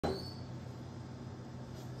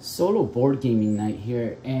Solo board gaming night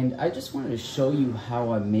here, and I just wanted to show you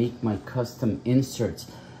how I make my custom inserts.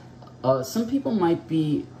 Some people might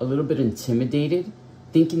be a little bit intimidated,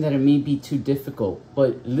 thinking that it may be too difficult,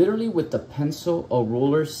 but literally with a pencil, a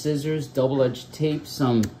ruler, scissors, double-edged tape,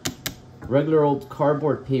 some regular old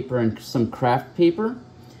cardboard paper, and some craft paper,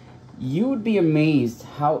 you would be amazed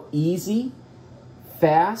how easy,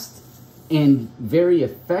 fast, and very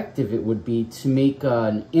effective it would be to make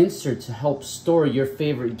an insert to help store your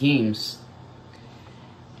favorite games,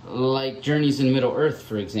 like Journeys in Middle-earth,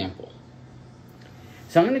 for example.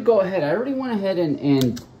 So I'm going to go ahead. I already went ahead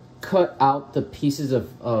and cut out the pieces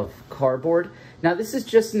of cardboard. Now this is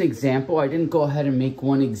just an example. I didn't go ahead and make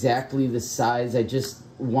one exactly the size. I just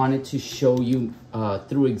wanted to show you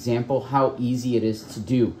through example how easy it is to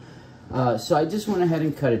do. So I just went ahead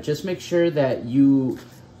and cut it. Just make sure that you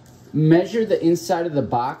measure the inside of the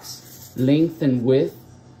box, length and width,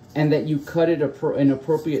 and that you cut it an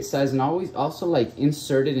appropriate size, and always also like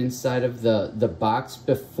insert it inside of the box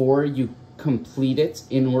before you complete it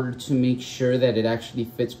in order to make sure that it actually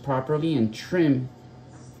fits properly, and trim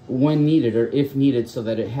when needed or if needed so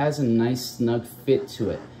that it has a nice snug fit to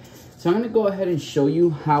it. So I'm going to go ahead and show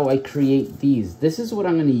you how I create these. This is what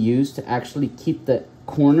I'm going to use to actually keep the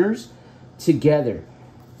corners together.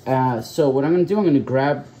 So what I'm going to do, I'm going to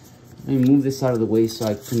grab and move this out of the way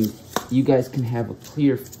so you guys can have a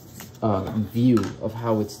clear view of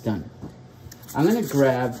how it's done. I'm going to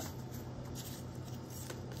grab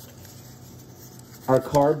our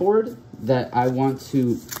cardboard that I want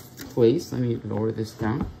to place. Let me lower this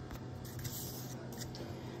down.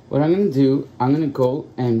 What I'm going to do, I'm going to go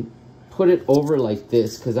and put it over like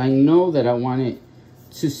this because I know that I want it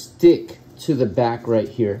to stick to the back right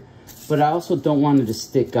here. But I also don't want it to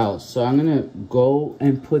stick out. So I'm going to go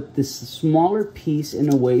and put this smaller piece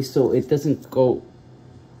in a way so it doesn't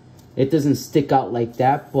stick out like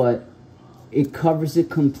that, but it covers it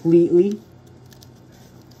completely.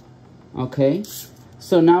 Okay.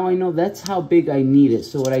 So now I know that's how big I need it.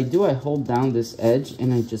 So what I do, I hold down this edge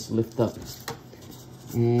and I just lift up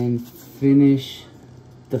and finish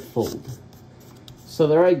the fold. So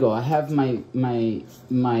there I go. I have my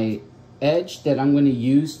edge that I'm going to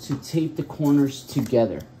use to tape the corners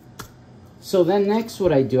together. So then next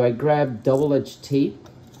what I do, I grab double-edged tape,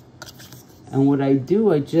 and what I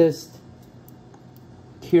do, I just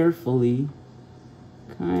carefully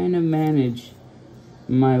kind of manage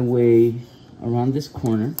my way around this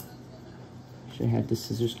corner. Wish I had the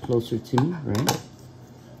scissors closer to me, right?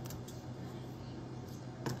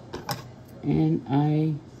 And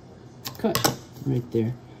I cut right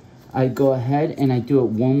there. I go ahead and I do it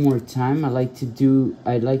one more time. I like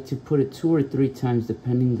to put it 2 or 3 times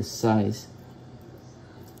depending the size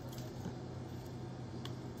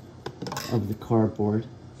of the cardboard,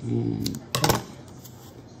 and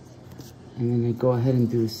then I go ahead and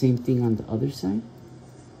do the same thing on the other side.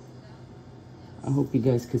 I hope you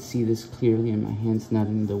guys could see this clearly and my hand's not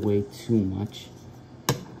in the way too much.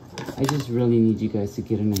 I just really need you guys to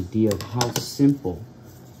get an idea of how simple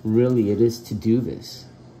really it is to do this.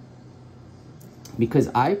 Because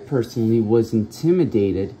I personally was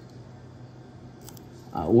intimidated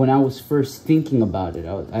when I was first thinking about it.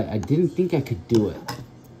 I didn't think I could do it.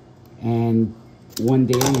 And one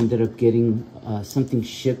day I ended up getting something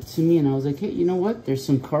shipped to me, and I was like, hey, you know what? There's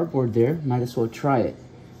some cardboard there. Might as well try it.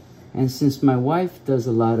 And since my wife does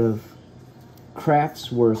a lot of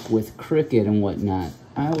crafts work with Cricut and whatnot,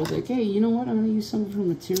 I was like, hey, you know what? I'm going to use some of her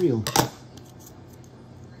material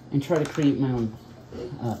and try to create my own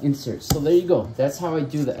insert. So there you go. That's how I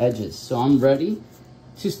do the edges. So I'm ready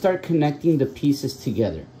to start connecting the pieces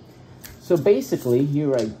together. So basically,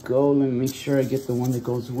 here I go. Let me make sure I get the one that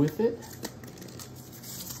goes with it.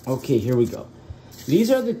 Okay, here we go. These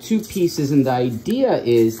are the 2 pieces, and the idea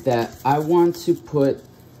is that I want to put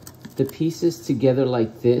the pieces together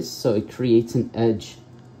like this so it creates an edge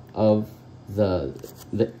of the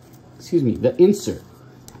insert.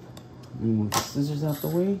 Let me move the scissors out the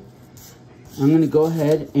way. I'm going to go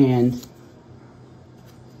ahead and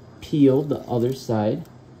peel the other side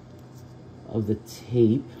of the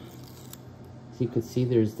tape. So you can see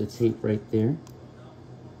there's the tape right there.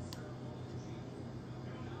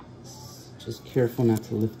 Just careful not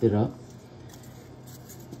to lift it up.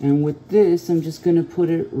 And with this, I'm just going to put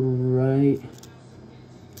it right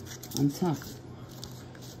on top.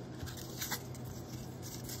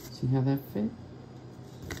 See how that fit?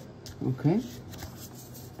 Okay.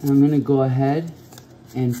 And I'm going to go ahead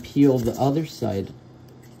and peel the other side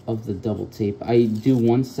of the double tape. I do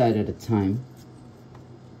one side at a time.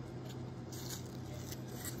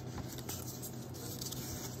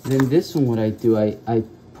 Then this one, what I do, I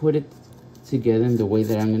put it together in the way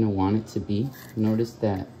that I'm going to want it to be. Notice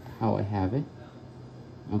that how I have it.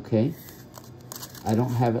 Okay. I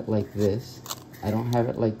don't have it like this. I don't have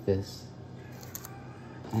it like this.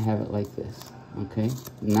 I have it like this. Okay.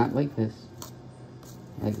 Not like this.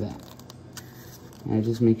 Like that. And I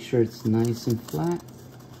just make sure it's nice and flat.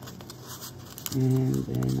 And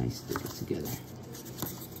then I stick it together.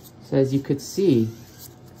 So as you could see,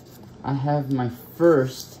 I have my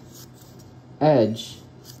first edge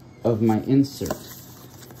of my insert.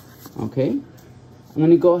 Okay, I'm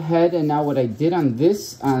going to go ahead, and now what I did on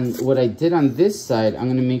this side, I'm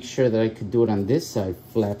going to make sure that I could do it on this side,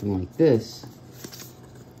 flapping like this,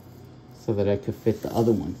 so that I could fit the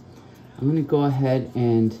other one. I'm going to go ahead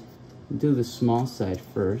and do the small side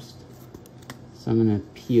first. So I'm going to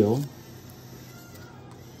peel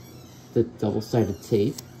the double-sided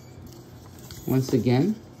tape. Once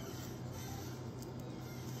again,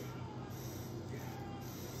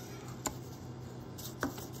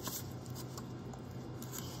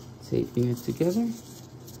 taping it together.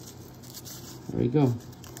 There we go.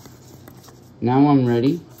 Now I'm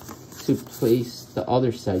ready to place the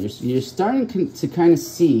other side. You're starting to kind of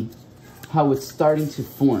see how it's starting to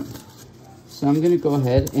form. So I'm going to go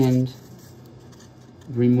ahead and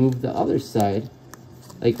remove the other side.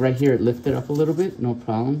 Like right here, it lifted up a little bit, no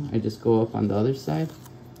problem. I just go up on the other side,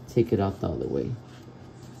 take it out the other way.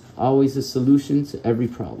 Always a solution to every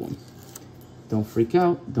problem. Don't freak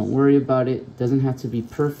out, don't worry about it. It doesn't have to be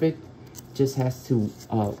perfect, it just has to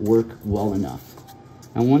work well enough.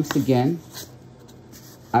 And once again,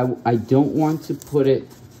 I don't want to put it,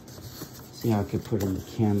 see how I could put it in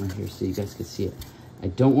the camera here so you guys can see it. I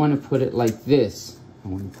don't want to put it like this, I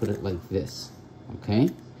want to put it like this, okay?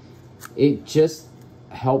 It just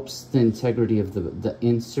helps the integrity of the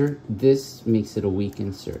insert. This makes it a weak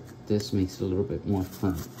insert. This makes it a little bit more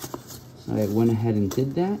firm. So I went ahead and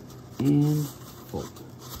did that and fold.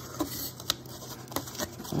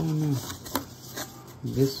 Oh no,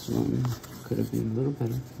 this one could have been a little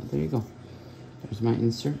better, but there you go. There's my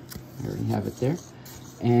insert. I already have it there.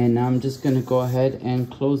 And now I'm just gonna go ahead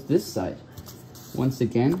and close this side. Once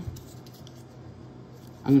again,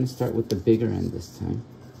 I'm gonna start with the bigger end this time.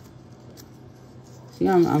 See,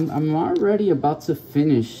 I'm already about to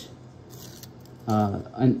finish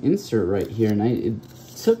an insert right here, and it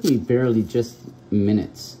took me barely just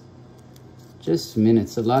minutes. Just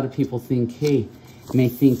minutes. A lot of people think, hey, may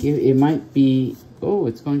think it might be, oh,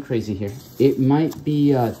 it's going crazy here. It might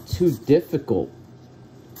be too difficult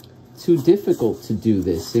to do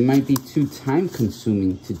this. It might be too time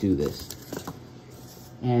consuming to do this.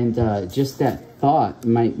 And just that thought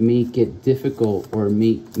might make it difficult or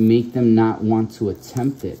make them not want to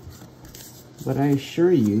attempt it. But I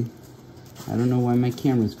assure you, I don't know why my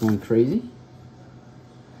camera's going crazy.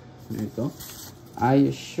 There you go. I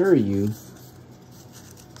assure you,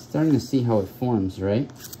 starting to see how it forms,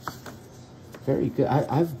 right? Very good.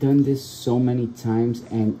 I've done this so many times,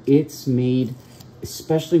 and it's made,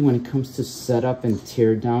 especially when it comes to setup and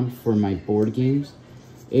tear down for my board games,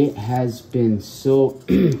 it has been so,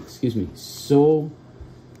 excuse me, so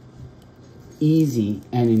easy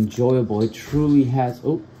and enjoyable. It truly has,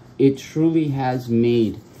 it truly has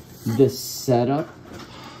made the setup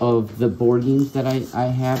of the board games that I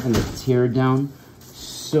have and the tear down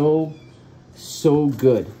so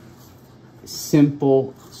good.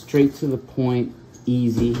 Simple, straight to the point,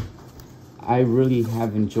 easy. I really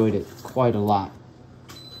have enjoyed it quite a lot.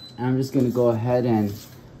 I'm just gonna go ahead and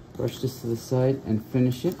brush this to the side and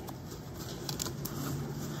finish it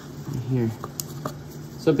right here.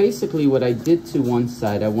 So basically what I did to one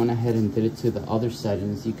side, I went ahead and did it to the other side,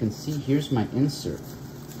 and as you can see, here's my insert.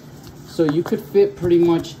 So you could fit pretty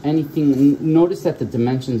much anything. Notice that the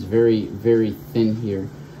dimension's very thin here.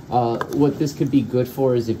 What this could be good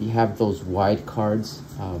for is if you have those wide cards.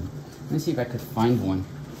 Let me see if I could find one.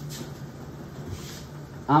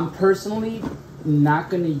 I'm personally not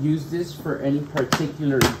going to use this for any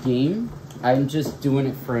particular game. I'm just doing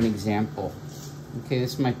it for an example. Okay,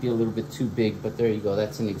 this might be a little bit too big, but there you go.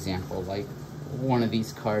 That's an example. Like one of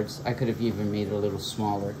these cards, I could have even made it a little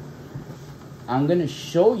smaller. I'm going to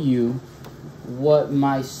show you what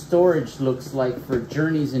my storage looks like for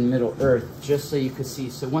Journeys in Middle-earth, just so you could see.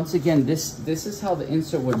 So once again, this is how the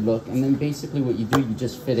insert would look, and then basically what you do, you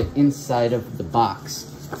just fit it inside of the box.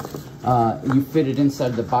 You fit it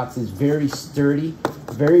inside the box. It's very sturdy,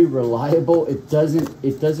 very reliable. It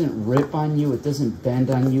doesn't rip on you. It doesn't bend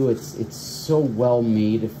on you. It's so well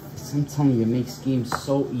made. I'm telling you, it makes games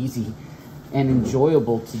so easy and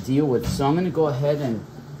enjoyable to deal with. So I'm going to go ahead and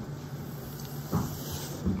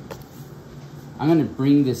I'm going to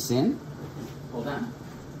bring this in. Hold on.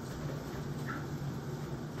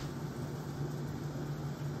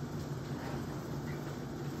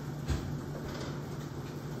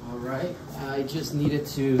 right? I just needed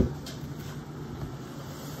to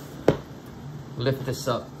lift this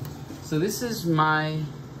up. So this is my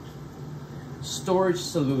storage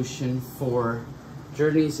solution for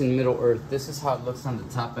Journeys in Middle-earth. This is how it looks on the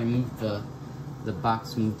top. I moved the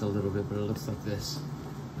box moved a little bit, but it looks like this.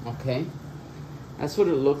 Okay, that's what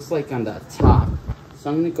it looks like on the top. So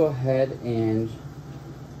I'm going to go ahead and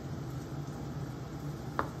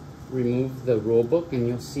remove the rule book, and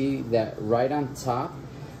you'll see that right on top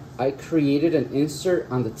I created an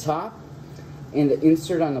insert on the top and the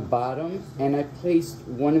insert on the bottom, and I placed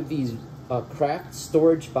one of these craft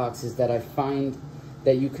storage boxes that I find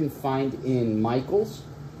that you can find in Michael's,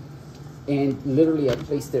 and literally I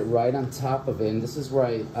placed it right on top of it, and this is where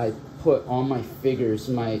I put all my figures,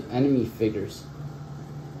 my enemy figures.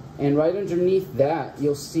 And right underneath that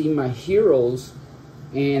you'll see my heroes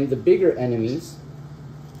and the bigger enemies,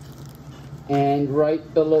 and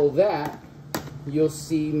right below that you'll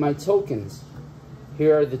see my tokens.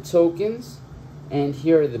 Here are the tokens and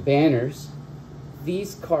here are the banners.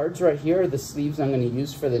 These cards right here are the sleeves I'm going to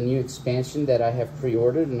use for the new expansion that I have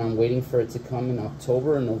pre-ordered, and I'm waiting for it to come in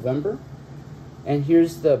October or November. And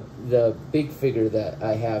here's the big figure that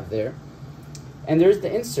I have there. And there's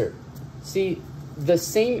the insert. See, the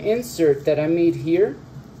same insert that I made here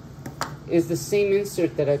is the same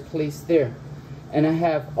insert that I placed there. And I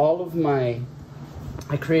have all of my,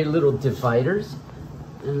 I created little dividers.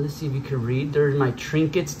 And let's see if you can read. There's my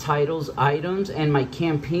trinkets, titles, items, and my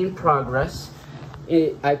campaign progress.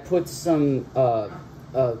 I put some the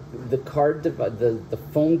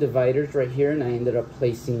foam dividers right here, and I ended up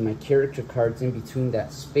placing my character cards in between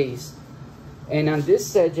that space. And on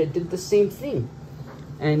this edge I did the same thing.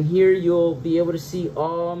 And here you'll be able to see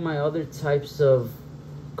all my other types of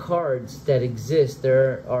cards that exist.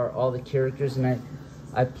 There are all the characters, and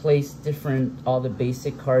I placed all the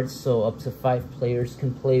basic cards, so up to 5 players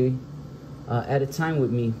can play at a time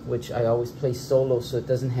with me, which I always play solo, so it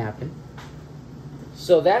doesn't happen.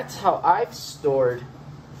 So that's how I've stored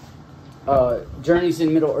Journeys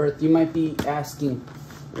in Middle-earth. You might be asking,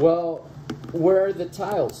 well, where are the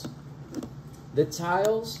tiles? The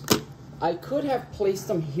tiles, I could have placed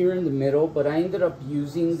them here in the middle, but I ended up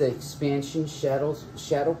using the expansion Shadow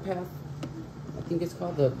Path, I think it's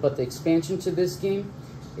called. But the expansion to this game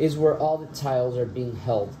is where all the tiles are being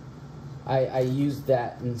held. I used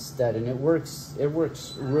that instead, and it works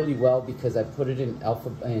really well because I put it in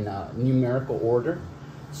numerical order,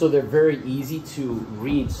 so they're very easy to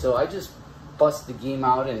read. So I just bust the game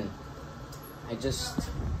out, and I just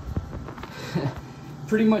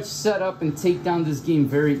pretty much set up and take down this game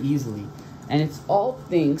very easily. And it's all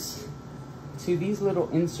thanks to these little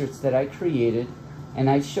inserts that I created and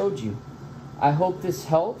I showed you. I hope this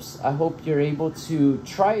helps. I hope you're able to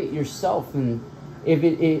try it yourself, and if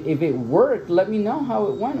it worked, let me know how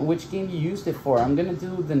it went, which game you used it for. I'm gonna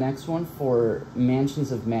do the next one for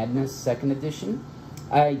Mansions of Madness 2nd edition.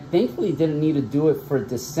 I thankfully didn't need to do it for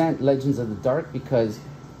Descent Legends of the Dark, because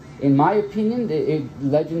in my opinion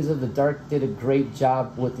Legends of the Dark did a great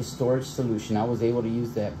job with the storage solution. I was able to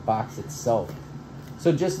use that box itself.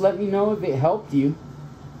 So just let me know if it helped you.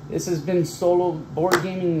 This has been Solo Board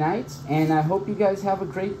Gaming Nights, and I hope you guys have a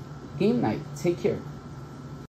great game night. Take care.